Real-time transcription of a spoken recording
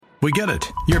We get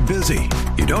it. You're busy.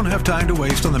 You don't have time to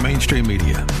waste on the mainstream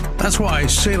media. That's why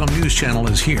Salem News Channel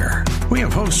is here. We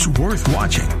have hosts worth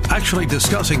watching, actually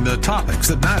discussing the topics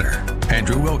that matter.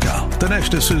 Andrew Wilkow,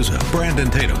 Dinesh D'Souza, Brandon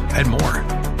Tatum, and more.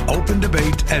 Open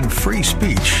debate and free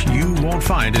speech you won't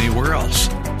find anywhere else.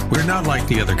 We're not like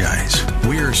the other guys.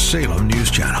 We're Salem News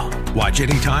Channel. Watch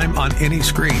anytime on any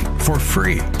screen for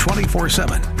free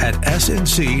 24/7 at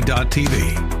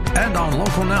snc.tv and on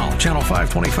Local Now, Channel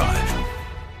 525.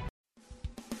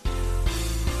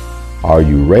 Are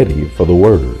you ready for the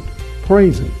Word?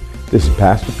 Praise Him. This is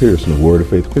Pastor Pearson of Word of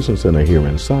Faith Christian Center here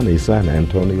in sunny San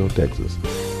Antonio, Texas.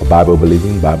 A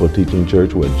Bible-believing, Bible-teaching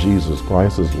church where Jesus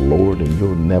Christ is Lord and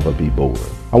you'll never be bored.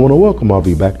 I want to welcome all of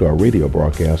you back to our radio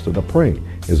broadcast that I pray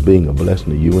is being a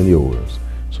blessing to you and yours.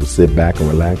 So sit back and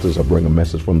relax as I bring a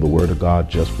message from the Word of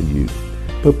God just for you.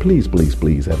 But please, please,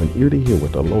 please have an ear to hear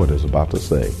what the Lord is about to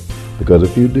say. Because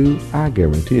if you do, I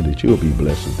guarantee that you'll be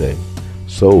blessed today.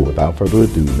 So without further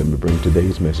ado, let me bring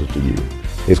today's message to you.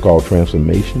 It's called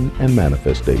Transformation and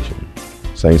Manifestation.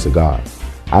 Saints of God,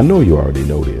 I know you already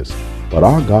know this, but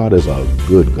our God is a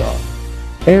good God.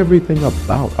 Everything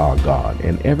about our God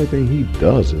and everything He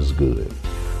does is good.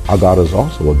 Our God is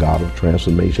also a God of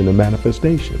transformation and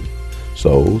manifestation.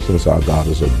 So, since our God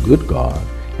is a good God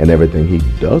and everything He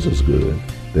does is good,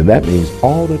 then that means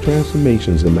all the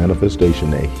transformations and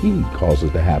manifestation that He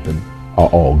causes to happen are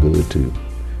all good too.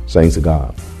 Saints of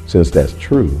God, since that's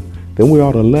true, then we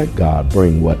ought to let God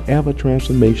bring whatever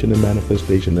transformation and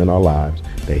manifestation in our lives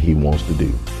that He wants to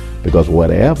do. Because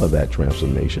whatever that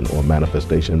transformation or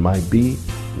manifestation might be,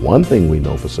 one thing we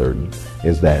know for certain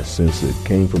is that since it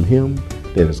came from Him,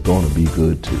 then it's going to be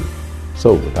good too.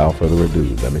 So without further ado,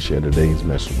 let me share today's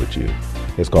message with you.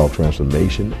 It's called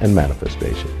Transformation and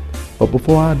Manifestation. But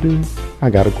before I do,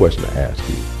 I got a question to ask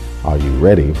you. Are you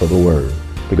ready for the Word?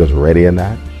 Because ready or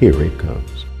not, here it comes.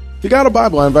 If you got a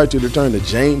Bible, I invite you to turn to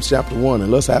James chapter 1,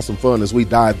 and let's have some fun as we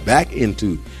dive back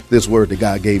into this word that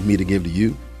God gave me to give to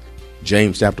you.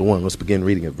 James chapter 1, let's begin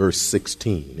reading at verse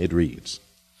 16. It reads,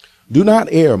 "Do not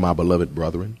err, my beloved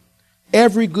brethren.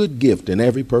 Every good gift and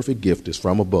every perfect gift is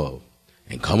from above,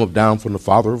 and cometh down from the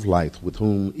Father of lights, with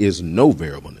whom is no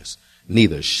variableness,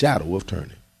 neither shadow of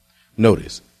turning."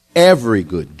 Notice, every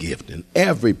good gift and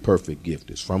every perfect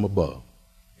gift is from above,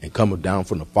 and cometh down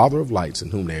from the Father of lights, in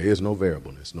whom there is no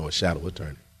variableness, nor a shadow of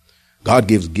turning. God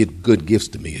gives good gifts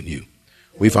to me and you.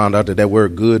 We found out that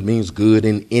word good means good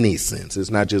in any sense. It's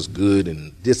not just good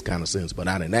in this kind of sense, but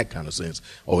not in that kind of sense.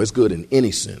 Oh, it's good in any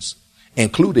sense,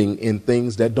 including in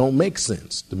things that don't make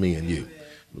sense to me and you.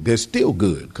 They're still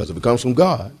good, because if it comes from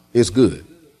God, it's good.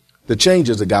 The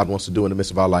changes that God wants to do in the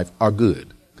midst of our life are good,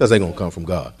 because they're going to come from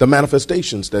God. The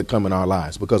manifestations that come in our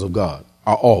lives because of God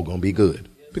are all going to be good,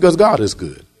 because God is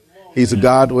good. He's a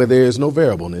God where there is no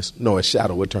variableness, nor a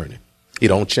shadow of turning. He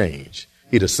don't change.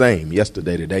 He's the same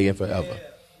yesterday, today, and forever.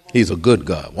 He's a good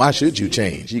God. Why should you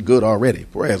change? He's good already.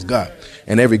 Praise God.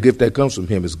 And every gift that comes from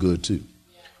Him is good too.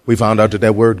 We found out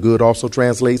that word good also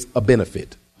translates a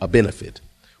benefit,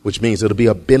 which means it'll be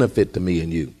a benefit to me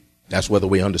and you. That's whether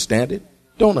we understand it,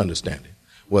 don't understand it,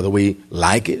 whether we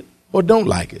like it or don't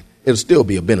like it. It'll still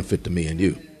be a benefit to me and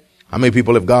you. How many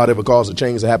people, if God ever caused a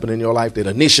change to happen in your life that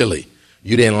initially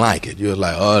you didn't like it? You was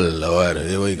like, oh, Lord,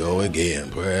 here we go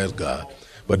again. Praise God.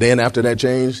 But then after that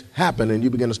change happened and you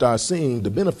begin to start seeing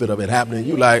the benefit of it happening,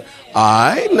 you like, all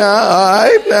right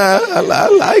now,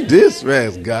 I like this.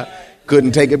 Praise God.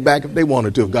 Couldn't take it back if they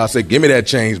wanted to. If God said, give me that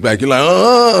change back, you're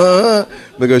like,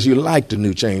 because you like the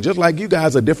new change. Just like you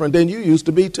guys are different than you used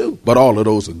to be too. But all of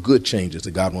those are good changes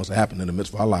that God wants to happen in the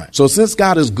midst of our life. So since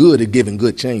God is good at giving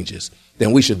good changes,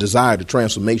 then we should desire the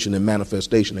transformation and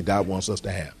manifestation that God wants us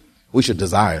to have. We should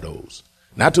desire those.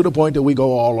 Not to the point that we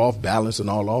go all off balance and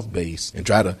all off base and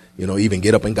try to, even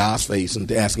get up in God's face and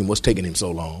to ask Him what's taking Him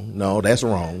so long. No, that's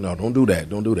wrong. No, don't do that.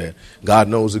 Don't do that. God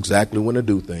knows exactly when to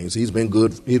do things. He's been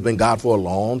good. He's been God for a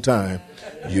long time.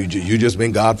 You just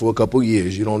been God for a couple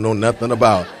years. You don't know nothing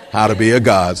about how to be a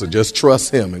God. So just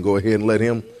trust Him and go ahead and let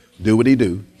Him do what He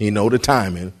do. He know the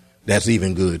timing. That's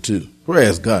even good too.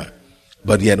 Praise God.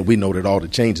 But yet we know that all the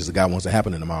changes that God wants to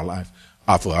happen in our life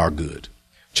are for our good.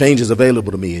 Change is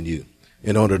available to me and you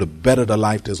in order to better the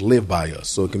life that's lived by us,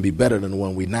 so it can be better than the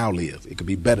one we now live. It could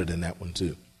be better than that one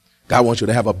too. God wants you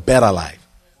to have a better life.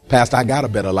 Pastor, I got a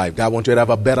better life. God wants you to have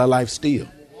a better life still.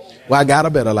 Well, I got a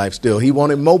better life still. He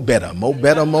wanted more better.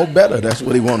 That's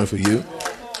what He wanted for you.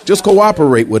 Just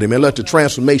cooperate with Him and let the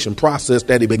transformation process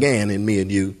that He began in me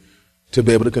and you to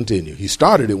be able to continue. He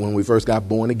started it when we first got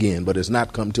born again, but it's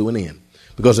not come to an end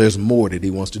because there's more that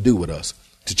He wants to do with us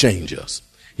to change us.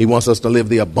 He wants us to live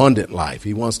the abundant life.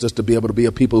 He wants us to be able to be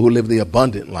a people who live the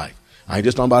abundant life. I ain't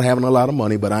just talking about having a lot of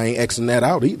money, but I ain't Xing that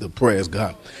out either, praise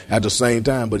God. At the same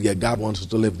time, but yet God wants us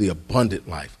to live the abundant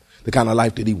life, the kind of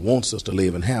life that he wants us to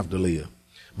live and have to live.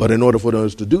 But in order for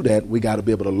us to do that, we got to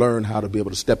be able to learn how to be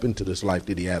able to step into this life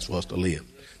that he has for us to live.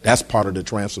 That's part of the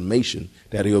transformation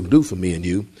that he'll do for me and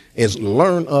you, is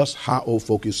learn us how, old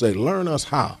folk you say, learn us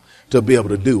how to be able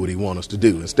to do what he wants us to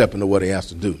do and step into what he has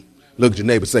to do. Look at your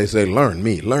neighbor, say, learn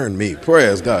me,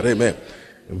 praise God, amen.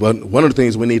 But one of the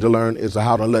things we need to learn is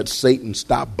how to let Satan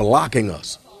stop blocking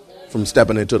us from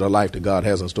stepping into the life that God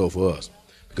has in store for us.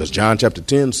 Because John chapter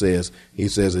 10 says, he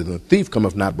says, the thief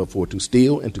cometh not but for to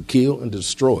steal and to kill and to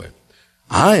destroy.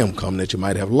 I am come that you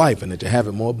might have life and that you have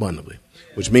it more abundantly,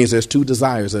 which means there's two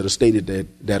desires that are stated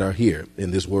that are here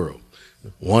in this world.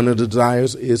 One of the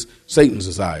desires is Satan's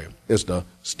desire. It's to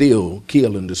steal,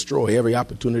 kill, and destroy every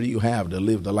opportunity you have to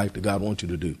live the life that God wants you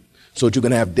to do, so that you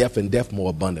can have death and death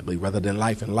more abundantly rather than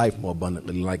life and life more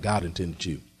abundantly like God intended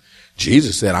you.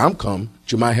 Jesus said, I'm come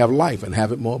that you might have life and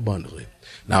have it more abundantly.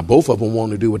 Now, both of them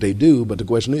want to do what they do, but the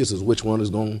question is which one is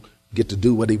going to get to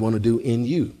do what they want to do in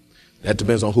you? That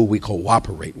depends on who we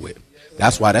cooperate with.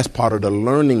 That's why that's part of the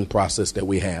learning process that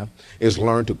we have, is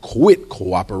learn to quit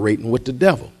cooperating with the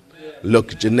devil.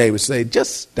 Look at your neighbor and say,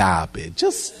 just stop it.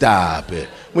 Just stop it.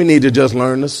 We need to just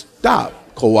learn to stop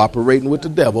cooperating with the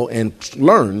devil and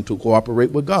learn to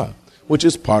cooperate with God, which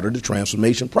is part of the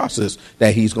transformation process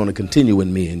that he's going to continue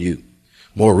in me and you.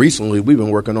 More recently, we've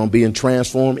been working on being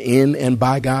transformed in and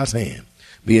by God's hand,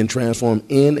 being transformed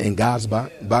in and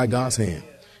by God's hand.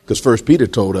 Because 1 Peter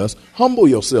told us, humble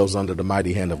yourselves under the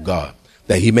mighty hand of God,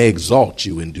 that he may exalt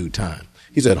you in due time.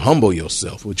 He said, humble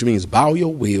yourself, which means bow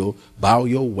your will, bow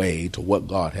your way to what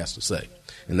God has to say.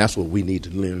 And that's what we need to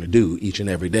learn to do each and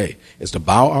every day, is to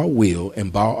bow our will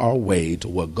and bow our way to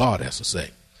what God has to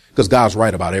say. Because God's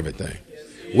right about everything.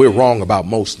 We're wrong about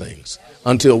most things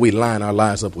until we line our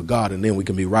lives up with God, and then we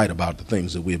can be right about the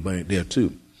things that we're there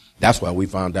too. That's why we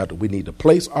found out that we need to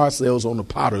place ourselves on the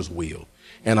potter's wheel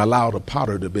and allow the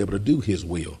potter to be able to do his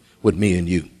will with me and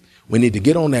you. We need to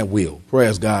get on that wheel,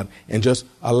 praise God, and just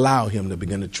allow him to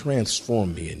begin to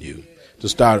transform me and you, to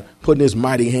start putting his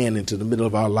mighty hand into the middle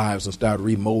of our lives and start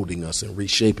remolding us and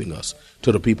reshaping us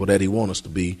to the people that he wants us to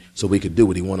be, so we can do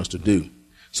what he wants us to do,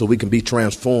 so we can be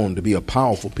transformed to be a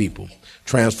powerful people,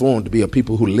 transformed to be a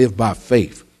people who live by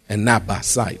faith and not by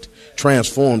sight,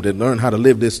 transformed and learn how to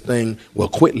live this thing,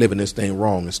 quit living this thing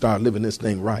wrong and start living this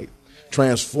thing right.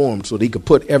 Transformed so that he could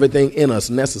put everything in us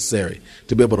necessary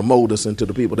to be able to mold us into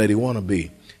the people that he want to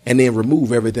be, and then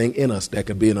remove everything in us that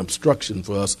could be an obstruction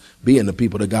for us being the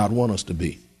people that God wants us to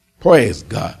be. Praise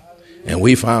God. And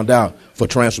we found out for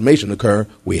transformation to occur,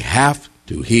 we have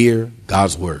to hear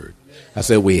God's word. I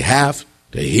said we have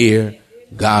to hear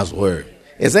God's word.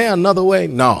 Is there another way?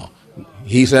 No.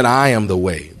 He said, I am the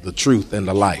way, the truth, and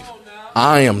the life.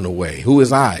 I am the way. Who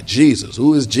is I? Jesus.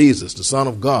 Who is Jesus? The Son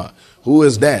of God. Who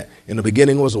is that? In the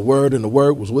beginning was the Word, and the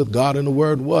Word was with God, and the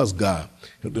Word was God.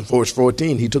 In verse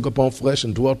 14, he took upon flesh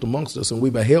and dwelt amongst us, and we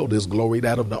beheld his glory,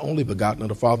 that of the only begotten of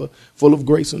the Father, full of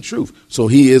grace and truth. So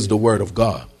he is the Word of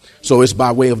God. So it's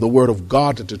by way of the Word of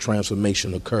God that the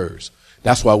transformation occurs.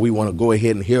 That's why we want to go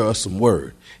ahead and hear us some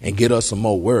word and get us some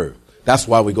more word. That's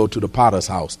why we go to the potter's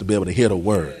house, to be able to hear the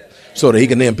word, so that he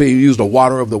can then use the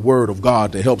water of the Word of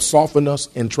God to help soften us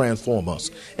and transform us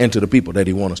into the people that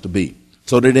he wants us to be.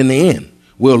 So that in the end,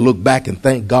 we'll look back and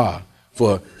thank God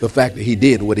for the fact that he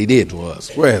did what he did to us.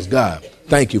 Praise God.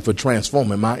 Thank you for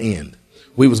transforming my end.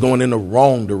 We was going in the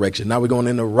wrong direction. Now we're going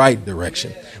in the right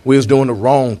direction. We was doing the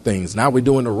wrong things. Now we're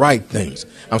doing the right things.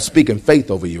 I'm speaking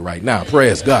faith over you right now.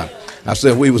 Praise God. I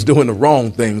said we was doing the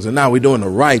wrong things, and now we're doing the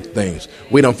right things.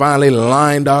 We done finally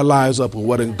lined our lives up with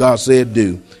what God said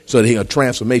do, so that a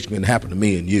transformation can happen to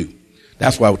me and you.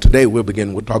 That's why today we're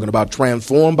talking about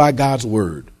transformed by God's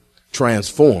word.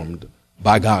 Transformed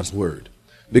by God's word.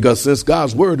 Because since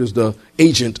God's word is the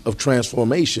agent of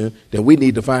transformation, then we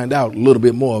need to find out a little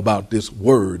bit more about this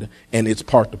word and its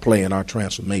part to play in our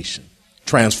transformation.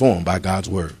 Transformed by God's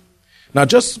word. Now,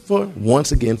 just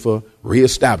once again for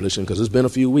reestablishing, because it's been a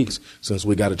few weeks since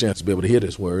we got a chance to be able to hear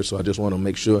this word. So I just want to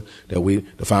make sure that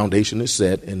the foundation is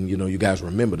set, and you guys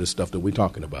remember the stuff that we're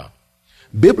talking about.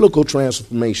 Biblical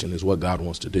transformation is what God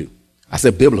wants to do. I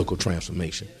said biblical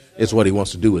transformation. It's what he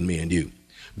wants to do with me and you.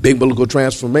 Biblical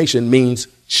transformation means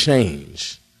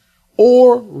change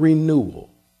or renewal.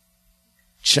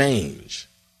 Change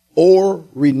or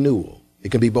renewal. It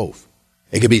can be both.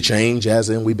 It can be change as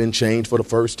in we've been changed for the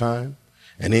first time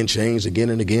and then changed again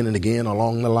and again and again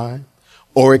along the line.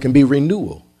 Or it can be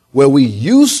renewal, where we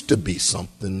used to be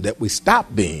something that we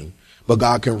stopped being, but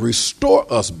God can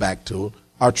restore us back to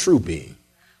our true being.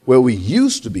 where we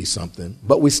used to be something,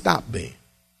 but we stopped being.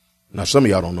 Now, some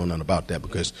of y'all don't know nothing about that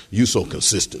because you so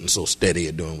consistent and so steady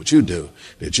at doing what you do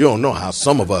that you don't know how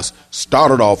some of us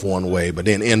started off one way, but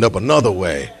then end up another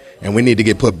way. And we need to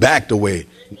get put back the way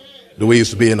we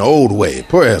used to be in the old way.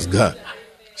 Praise God.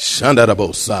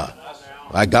 Shandarabosa.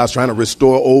 Like God's trying to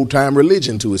restore old-time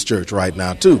religion to his church right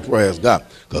now, too. Praise God.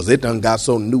 Because it done got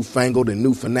so newfangled and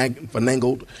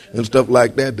finagled and stuff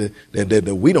like that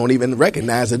that we don't even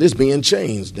recognize that it's being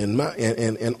changed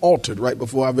and altered right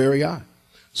before our very eye.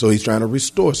 So he's trying to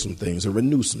restore some things and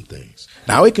renew some things.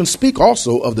 Now, it can speak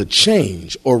also of the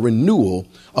change or renewal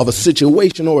of a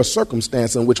situation or a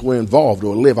circumstance in which we're involved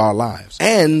or live our lives,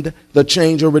 and the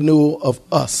change or renewal of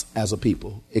us as a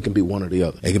people. It can be one or the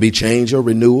other. It can be change or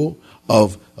renewal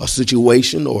of a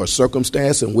situation or a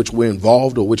circumstance in which we're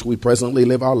involved or which we presently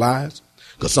live our lives.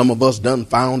 Because some of us done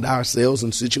found ourselves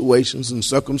in situations and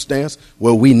circumstance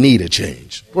where we need a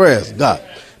change. Praise God.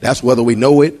 That's whether we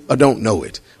know it or don't know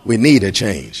it. We need a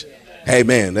change.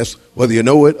 Amen. That's whether you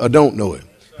know it or don't know it.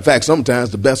 In fact,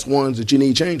 sometimes the best ones that you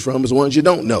need change from is the ones you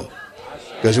don't know.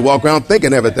 Because you walk around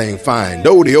thinking everything fine.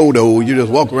 Do-de-o-do. You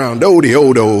just walk around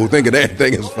do-de-o-do thinking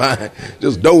everything is fine.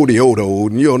 Just do-de-o-do.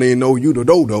 And you don't even know you the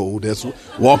do-do that's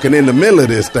walking in the middle of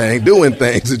this thing doing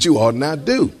things that you ought not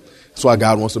do. That's why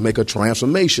God wants to make a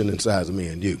transformation inside of me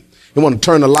and you. He wants to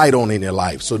turn the light on in your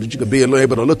life so that you can be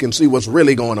able to look and see what's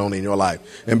really going on in your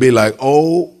life and be like,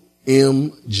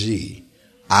 OMG,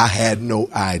 I had no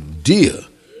idea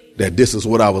that this is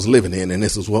what I was living in and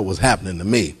this is what was happening to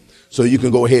me. So you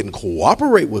can go ahead and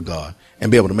cooperate with God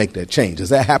and be able to make that change. Has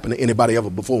that happened to anybody ever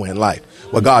before in life?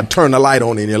 Where God turned the light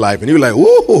on in your life and you're like,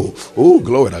 ooh,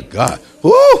 glory to God.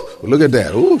 Ooh, look at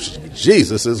that. Ooh,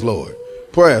 Jesus is Lord.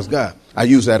 Praise God. I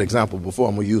used that example before.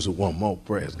 I'm going to use it one more.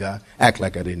 Praise God. Act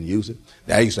like I didn't use it.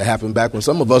 That used to happen back when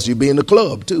some of us, you'd be in the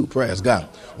club too. Praise God.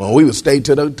 When we would stay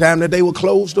till the time that they would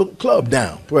close the club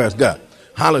down. Praise God.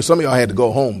 Holler, some of y'all had to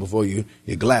go home before your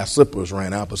glass slippers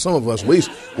ran out. But some of us, we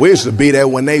used to be there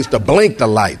when they used to blink the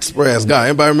lights. Praise God.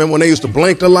 Anybody remember when they used to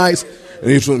blink the lights?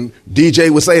 And when DJ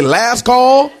would say, last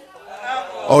call.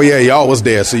 Oh, yeah, y'all was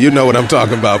there. So you know what I'm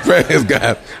talking about. Praise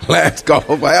God. Last call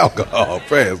for alcohol.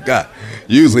 Praise God.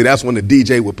 Usually that's when the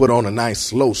DJ would put on a nice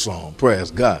slow song.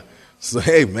 Praise God. So,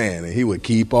 hey, man, and he would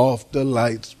keep off the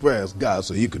lights. Praise God.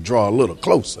 So you could draw a little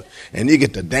closer. And you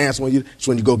get to dance when you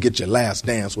go get your last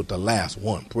dance with the last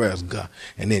one. Praise God.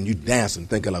 And then you dance and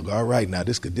thinking like, all right, now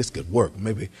this could work.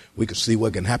 Maybe we could see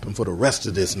what can happen for the rest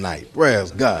of this night. Praise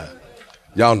God.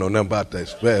 Y'all know nothing about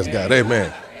that. Praise God.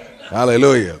 Amen.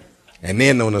 Hallelujah. And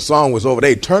then when the song was over,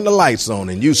 they turn the lights on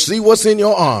and you see what's in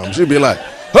your arms. You'd be like,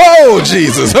 oh,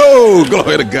 Jesus. Oh,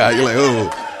 glory to God. You're like, oh,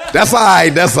 that's all right.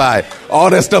 That's all right. All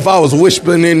that stuff I was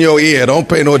whispering in your ear. Don't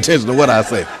pay no attention to what I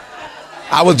say.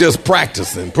 I was just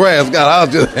practicing. Praise God.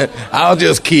 I was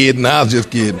just kidding.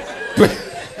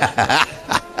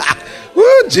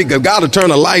 Woo, God will turn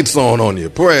the lights on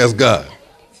you. Praise God.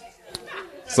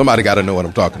 Somebody got to know what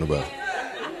I'm talking about.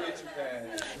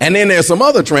 And then there's some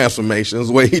other transformations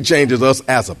where he changes us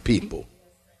as a people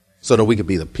so that we can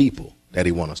be the people that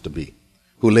he wants us to be,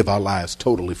 who live our lives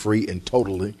totally free and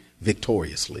totally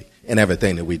victoriously in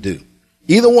everything that we do.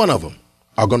 Either one of them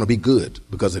are going to be good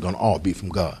because they're going to all be from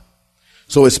God.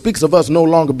 So it speaks of us no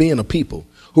longer being a people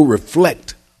who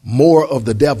reflect more of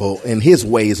the devil and his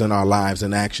ways in our lives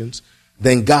and actions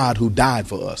than God who died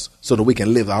for us so that we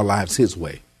can live our lives his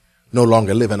way, no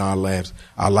longer living our lives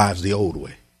the old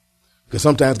way. Because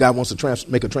sometimes God wants to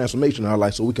make a transformation in our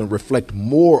life so we can reflect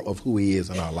more of who he is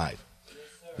in our life.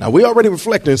 Now, we already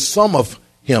reflecting some of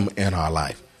him in our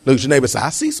life. Look at your neighbor and say, I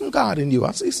see some God in you.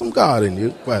 I see some God in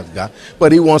you. God.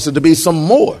 But he wants it to be some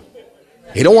more.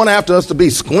 He don't want after us to be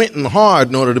squinting hard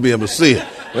in order to be able to see it.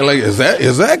 We're like, is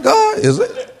that God? Is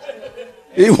it?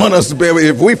 He wants us to be able,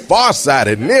 if we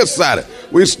farsighted, nearsighted,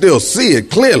 we still see it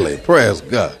clearly. Praise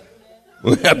God.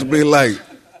 We have to be like,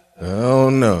 I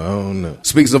don't know.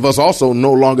 Speaks of us also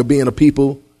no longer being a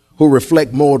people who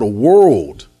reflect more the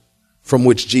world from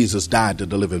which Jesus died to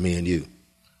deliver me and you.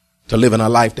 To live in a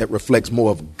life that reflects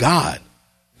more of God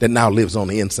that now lives on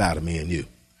the inside of me and you.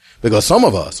 Because some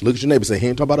of us, look at your neighbor and say, he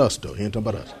ain't talking about us though. He ain't talking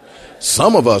about us.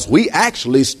 Some of us, we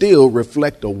actually still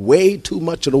reflect a way too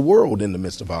much of the world in the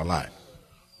midst of our life.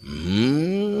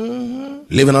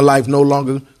 Living a life no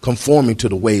longer conforming to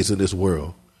the ways of this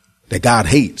world that God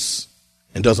hates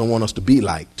and doesn't want us to be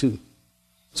like too.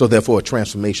 So therefore a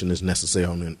transformation is necessary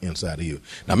on the inside of you.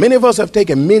 Now many of us have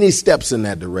taken many steps in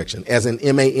that direction, as in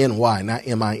M-A-N-Y, not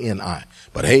M-I-N-I.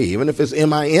 But hey, even if it's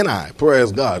M-I-N-I,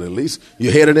 praise God, at least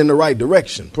you're headed in the right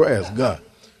direction. Praise God.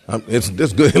 It's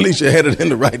good, at least you're headed in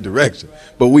the right direction.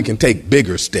 But we can take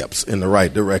bigger steps in the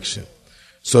right direction.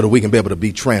 so that we can be able to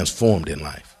be transformed in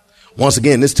life. Once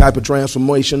again, this type of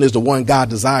transformation is the one God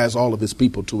desires all of his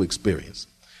people to experience.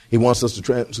 He wants us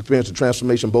to experience the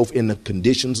transformation both in the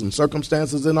conditions and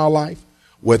circumstances in our life,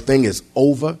 where thing is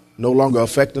over, no longer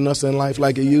affecting us in life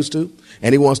like it used to.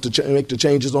 And he wants to make the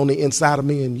changes on the inside of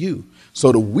me and you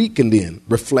so that we can then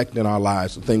reflect in our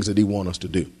lives the things that he wants us to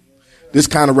do. This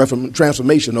kind of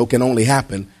transformation, though, can only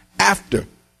happen after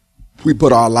we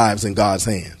put our lives in God's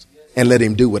hands and let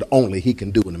him do what only he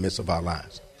can do in the midst of our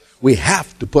lives. We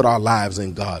have to put our lives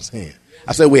in God's hands.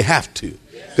 I say we have to,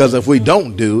 because if we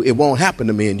don't do, it won't happen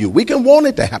to me and you. We can want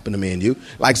it to happen to me and you,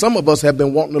 like some of us have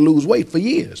been wanting to lose weight for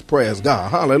years. Praise God.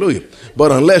 Hallelujah.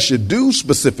 But unless you do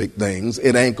specific things,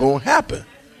 it ain't going to happen.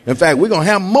 In fact, we're going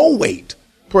to have more weight,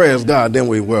 praise God, than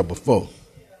we were before.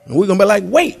 And we're going to be like,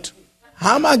 wait,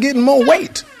 how am I getting more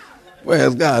weight?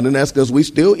 Praise God. And that's because we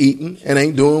still eating and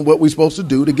ain't doing what we're supposed to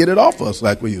do to get it off us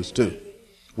like we used to.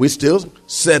 We still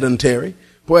sedentary.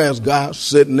 Praise God,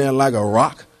 sitting there like a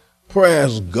rock.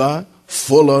 Praise God,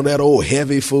 full of that old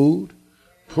heavy food.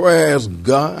 Praise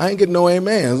God. I ain't getting no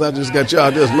amens. I just got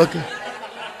y'all just looking.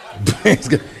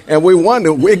 And we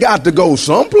wonder, we got to go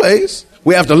someplace.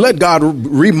 We have to let God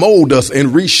remold us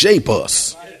and reshape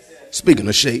us. Speaking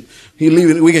of shape,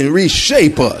 we can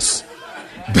reshape us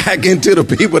back into the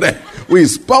people that we're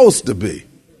supposed to be.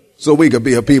 So we could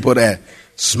be a people that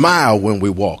smile when we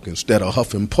walk instead of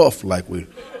huff and puff like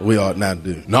we ought not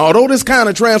do. Now, although this kind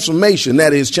of transformation,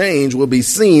 that is change, will be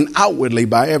seen outwardly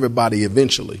by everybody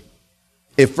eventually,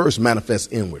 it first manifests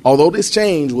inward. Although this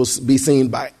change will be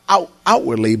seen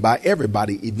outwardly by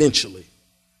everybody eventually,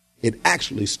 it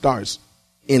actually starts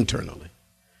internally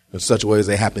in such a way as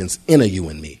it happens in you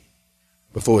and me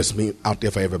before it's out there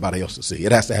for everybody else to see.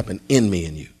 It has to happen in me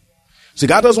and you. See,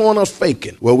 God doesn't want us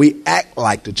faking, where we act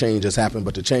like the change has happened,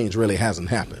 but the change really hasn't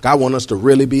happened. God wants us to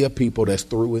really be a people that's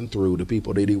through and through the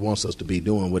people that he wants us to be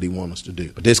doing what he wants us to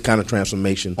do. But this kind of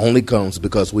transformation only comes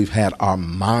because we've had our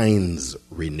minds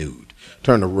renewed.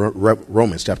 Turn to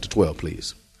Romans chapter 12,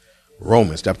 please.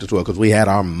 Romans chapter 12, because we had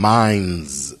our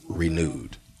minds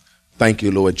renewed. Thank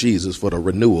you, Lord Jesus, for the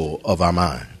renewal of our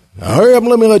mind. Now, hurry up and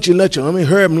let me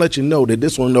hurry up and let you know that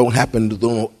this one don't happen to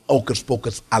no ocus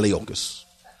pocus aliocus.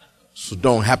 So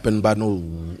don't happen by no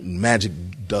magic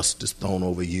dust is thrown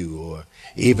over you, or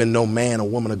even no man or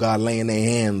woman of God laying their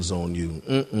hands on you.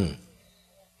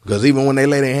 Because even when they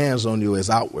lay their hands on you, it's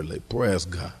outwardly, praise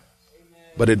God.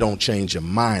 But it don't change your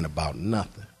mind about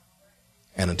nothing.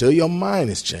 And until your mind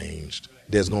is changed,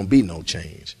 there's going to be no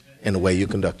change in the way you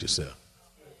conduct yourself.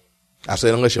 I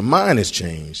said, unless your mind is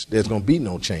changed, there's going to be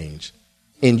no change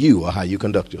in you or how you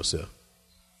conduct yourself.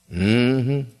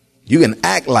 You can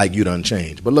act like you done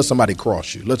changed, but let somebody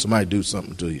cross you. Let somebody do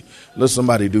something to you. Let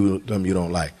somebody do something you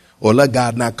don't like. Or let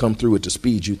God not come through at the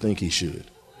speed you think he should.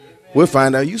 We'll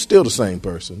find out you're still the same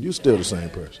person. You're still the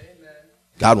same person.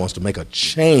 God wants to make a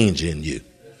change in you.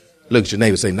 Look at your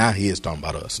neighbor and say, now he is talking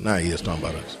about us. Now he is talking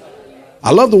about us.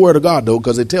 I love the word of God, though,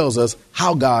 because it tells us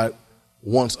how God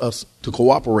wants us to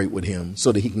cooperate with him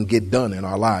so that he can get done in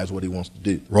our lives what he wants to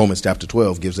do. Romans chapter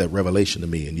 12 gives that revelation to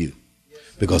me and you.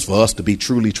 Because for us to be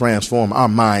truly transformed, our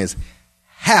minds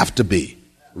have to be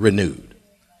renewed.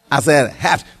 I said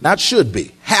have, not should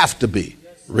be, have to be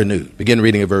renewed. Begin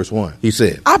reading at verse 1. He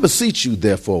said, I beseech you,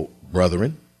 therefore,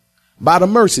 brethren, by the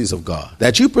mercies of God,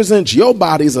 that you present your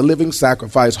bodies a living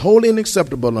sacrifice, holy and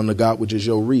acceptable unto God, which is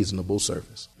your reasonable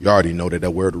service. You already know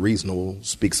that word reasonable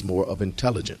speaks more of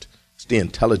intelligent. It's the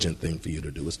intelligent thing for you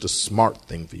to do. It's the smart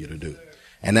thing for you to do.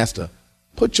 And that's to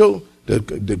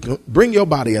bring your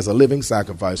body as a living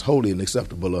sacrifice, holy and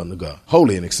acceptable unto God.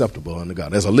 Holy and acceptable unto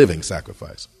God. As a living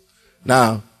sacrifice.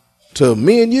 Now, to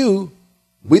me and you,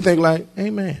 we think like,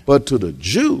 amen. But to the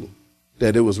Jew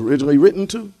that it was originally written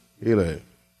to, he'll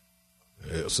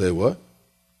say what?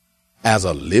 As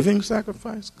a living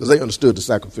sacrifice? Because they understood the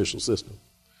sacrificial system.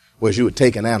 Whereas you would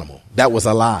take an animal that was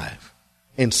alive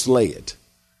and slay it.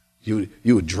 You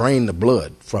would drain the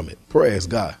blood from it. Praise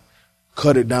God.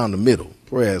 Cut it down the middle.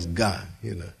 Praise God.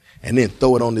 And then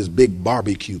throw it on this big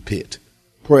barbecue pit.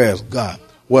 Praise God.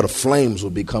 Where the flames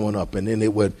would be coming up, and then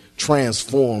it would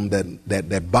transform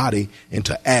that body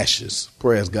into ashes.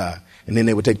 Praise God. And then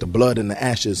they would take the blood and the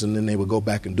ashes, and then they would go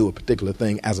back and do a particular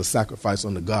thing as a sacrifice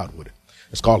unto God with it.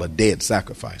 It's called a dead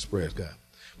sacrifice. Praise God.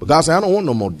 But God said, I don't want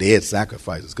no more dead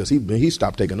sacrifices, because he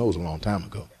stopped taking those a long time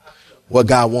ago. What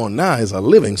God wants now is a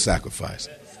living sacrifice.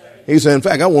 He said, in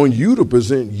fact, I want you to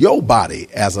present your body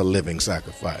as a living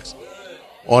sacrifice.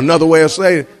 Or another way of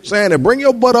saying that, bring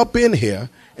your butt up in here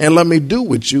and let me do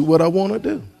with you what I want to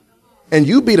do. and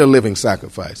you be the living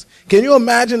sacrifice. Can you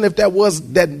imagine if that was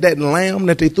that lamb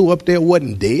that they threw up there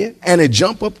wasn't dead, and it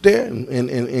jump up there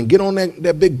and get on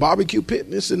that big barbecue pit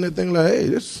and this and that thing like,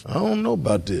 hey, I don't know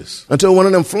about this. Until one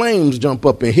of them flames jump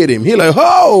up and hit him. He like,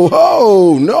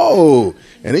 ho, no.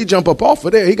 And he jump up off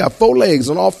of there. He got 4 legs,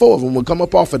 and all 4 of them would come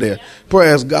up off of there.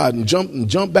 Praise God, and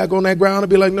jump back on that ground and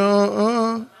be like,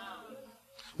 no,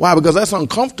 Why? Because that's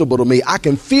uncomfortable to me. I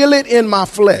can feel it in my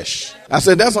flesh. I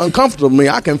said, that's uncomfortable to me.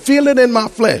 I can feel it in my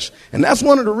flesh. And that's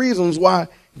one of the reasons why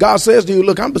God says to you,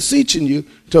 look, I'm beseeching you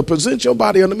to present your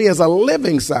body unto me as a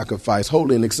living sacrifice,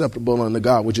 holy and acceptable unto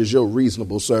God, which is your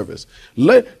reasonable service.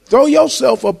 Throw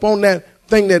yourself up on that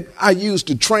thing that I use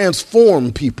to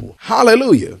transform people.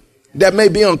 Hallelujah. That may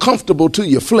be uncomfortable to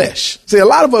your flesh. See, a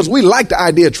lot of us, we like the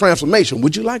idea of transformation.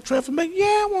 Would you like transformation? Yeah,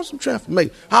 I want some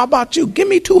transformation. How about you? Give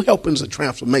me 2 helpings of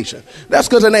transformation. That's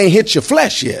because it ain't hit your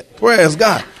flesh yet. Praise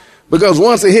God. Because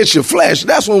once it hits your flesh,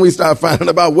 that's when we start finding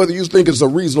about whether you think it's a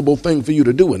reasonable thing for you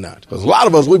to do or not. Because a lot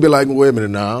of us, we be like, wait a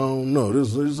minute, no, I don't know.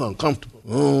 This is uncomfortable.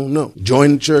 Oh, no.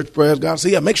 Join the church, praise God. So,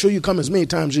 yeah, make sure you come as many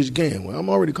times as you can. Well, I'm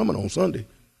already coming on Sunday.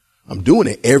 I'm doing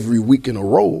it every week in a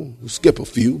row. Skip a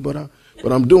few, but I'm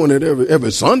doing it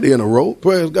every Sunday in a row.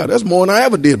 Praise God. That's more than I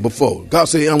ever did before. God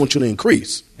said, I want you to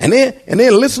increase. And then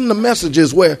listen to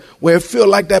messages where it feel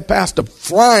like that pastor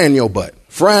frying your butt.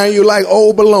 Frying you like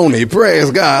old bologna.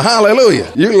 Praise God.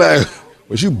 Hallelujah. You like,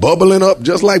 was you bubbling up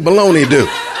just like bologna do?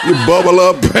 You bubble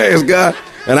up, praise God.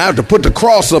 And I have to put the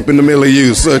cross up in the middle of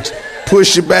you, such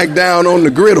push you back down on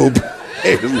the griddle.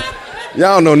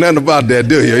 Y'all know nothing about that,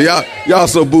 do you? Y'all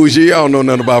so bougie, y'all know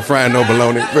nothing about frying no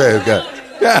bologna. Praise God.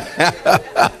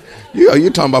 You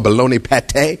talking about bologna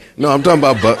pate? No, I'm talking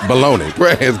about bologna.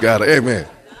 Praise God. Amen.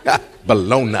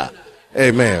 Bologna.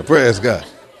 Amen. Praise God.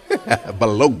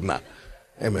 Bologna.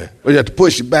 Amen. But you have to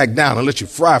push you back down and let you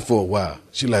fry for a while.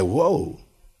 She's like, whoa.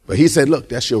 But he said, look,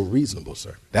 that's your reasonable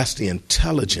service. That's the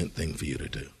intelligent thing for you to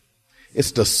do.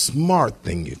 It's the smart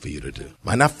thing for you to do.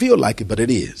 Might not feel like it, but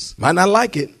it is. Might not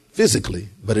like it physically,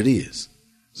 but it is.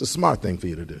 It's a smart thing for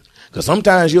you to do. Because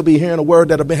sometimes you'll be hearing a word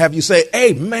that'll have you say,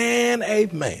 amen,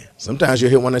 amen. Sometimes you'll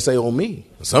hear one that say, oh, me.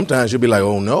 Sometimes you'll be like,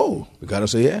 oh, no. We got to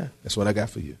say, yeah, that's what I got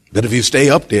for you. But if you stay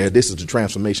up there, this is the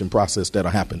transformation process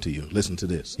that'll happen to you. Listen to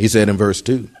this. He said in verse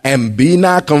 2, and be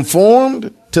not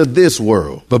conformed to this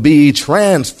world, but be ye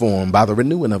transformed by the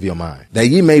renewing of your mind, that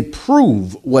ye may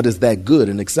prove what is that good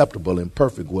and acceptable and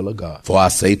perfect will of God. For I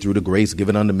say through the grace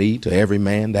given unto me to every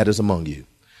man that is among you,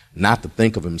 not to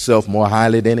think of himself more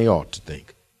highly than he ought to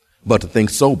think, but to think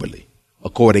soberly,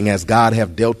 according as God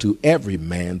hath dealt to every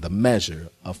man the measure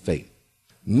of faith.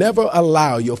 Never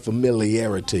allow your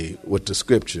familiarity with the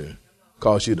scripture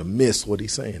cause you to miss what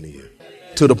he's saying to you,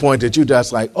 to the point that you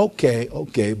just like, okay,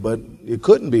 but it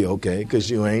couldn't be okay because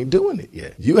you ain't doing it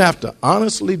yet. You have to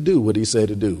honestly do what he said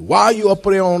to do. While you up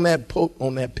there on that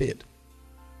pit,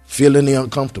 feeling the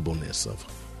uncomfortableness of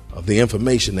the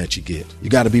information that you get. You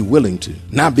got to be willing to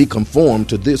not be conformed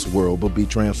to this world, but be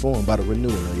transformed by the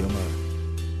renewing of your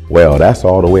mind. Well, that's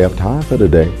all the way up time for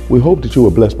today. We hope that you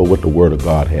were blessed by what the Word of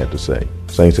God had to say.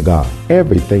 Saints of God,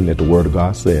 everything that the Word of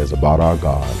God says about our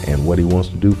God and what he wants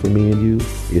to do for me and you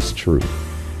is true.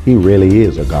 He really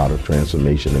is a God of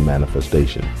transformation and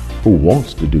manifestation who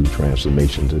wants to do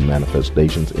transformations and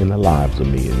manifestations in the lives of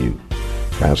me and you.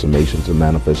 Transformations and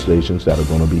manifestations that are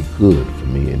going to be good for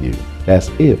me and you. That's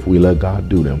if we let God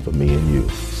do them for me and you.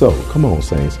 So, come on,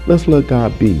 saints. Let's let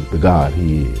God be the God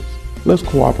he is. Let's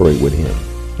cooperate with him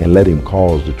and let him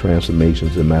cause the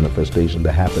transformations and manifestations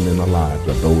to happen in the lives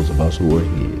of those of us who are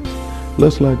his.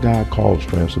 Let's let God cause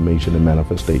transformation and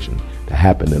manifestation to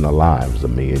happen in the lives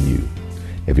of me and you.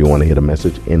 If you want to hear the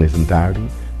message in its entirety,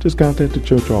 just contact the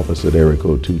church office at area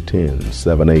code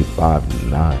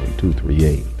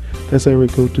 210-785-9238. That's area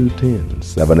code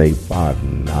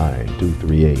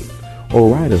 210-785-9238.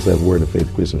 Or write us at Word of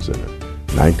Faith Christian Center,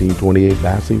 1928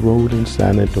 Bassey Road in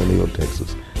San Antonio,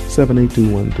 Texas,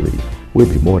 78213. We'll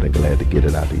be more than glad to get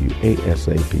it out to you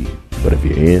ASAP. But if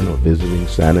you're in or visiting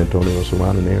San Antonio or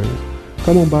surrounding areas,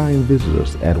 come on by and visit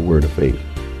us at Word of Faith.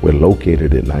 We're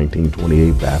located at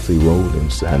 1928 Bassey Road in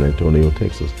San Antonio,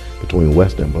 Texas, between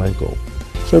West and Blanco.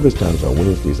 Service times are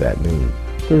Wednesdays at noon,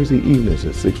 Thursday evenings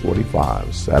at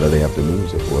 6:45, Saturday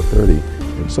afternoons at 4:30,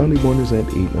 and Sunday mornings at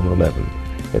 8 and 11.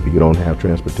 If you don't have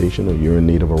transportation or you're in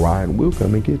need of a ride, we'll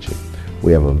come and get you.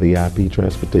 We have a VIP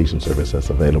transportation service that's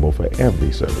available for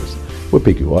every service. We'll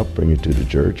pick you up, bring you to the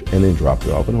church, and then drop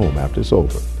you off at home after it's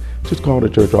over. Just call the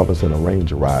church office and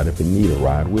arrange a ride. If you need a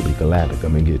ride, we'll be glad to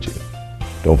come and get you.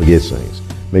 Don't forget, saints,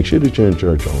 make sure that you're in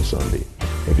church on Sunday.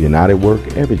 If you're not at work,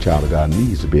 every child of God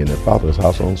needs to be in their Father's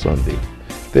house on Sunday.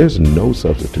 There's no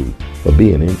substitute for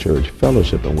being in church,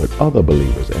 fellowshipping with other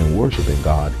believers, and worshiping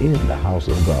God in the house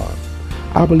of God.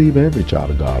 I believe every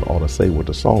child of God ought to say what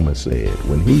the psalmist said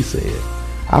when he said,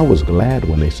 I was glad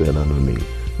when they said unto me,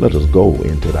 let us go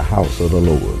into the house of the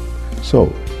Lord.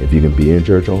 So, if you can be in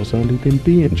church on Sunday, then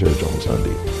be in church on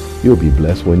Sunday. You'll be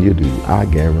blessed when you do, I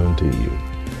guarantee you.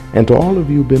 And to all of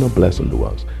you who've been a blessing to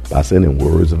us by sending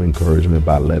words of encouragement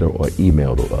by letter or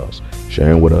email to us,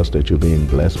 sharing with us that you're being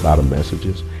blessed by the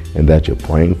messages and that you're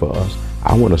praying for us,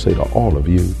 I want to say to all of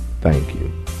you, thank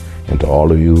you. And to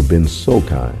all of you who've been so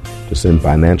kind to send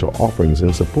financial offerings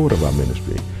in support of our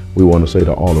ministry, we want to say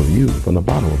to all of you from the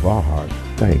bottom of our heart,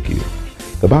 thank you.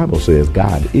 The Bible says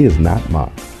God is not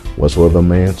mocked. Whatsoever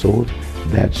man soweth,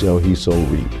 that shall he so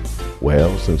reap.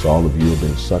 Well, since all of you have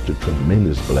been such a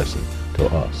tremendous blessing to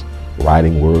us,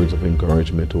 writing words of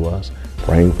encouragement to us,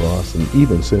 praying for us, and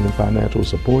even sending financial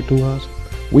support to us,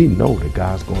 we know that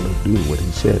God's going to do what he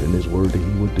said in his word that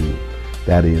he would do.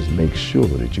 That is, make sure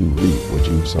that you reap what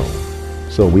you've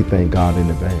sown. So we thank God in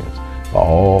advance for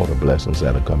all the blessings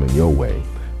that are coming your way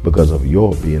because of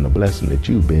your being a blessing that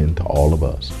you've been to all of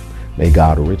us. May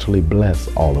God richly bless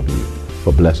all of you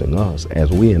for blessing us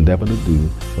as we endeavor to do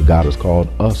what God has called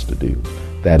us to do.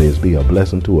 That is, be a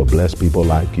blessing to a blessed people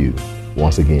like you.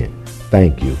 Once again,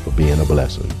 thank you for being a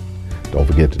blessing. Don't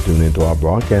forget to tune into our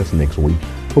broadcast next week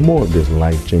for more of this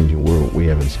life-changing word we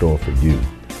have in store for you.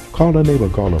 Call a neighbor,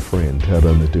 call a friend, tell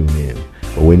them to tune in.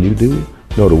 But when you do,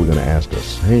 know that we're going to ask the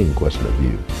same question of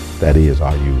you. That is,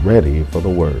 are you ready for the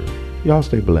word? Y'all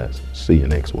stay blessed. See you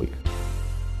next week.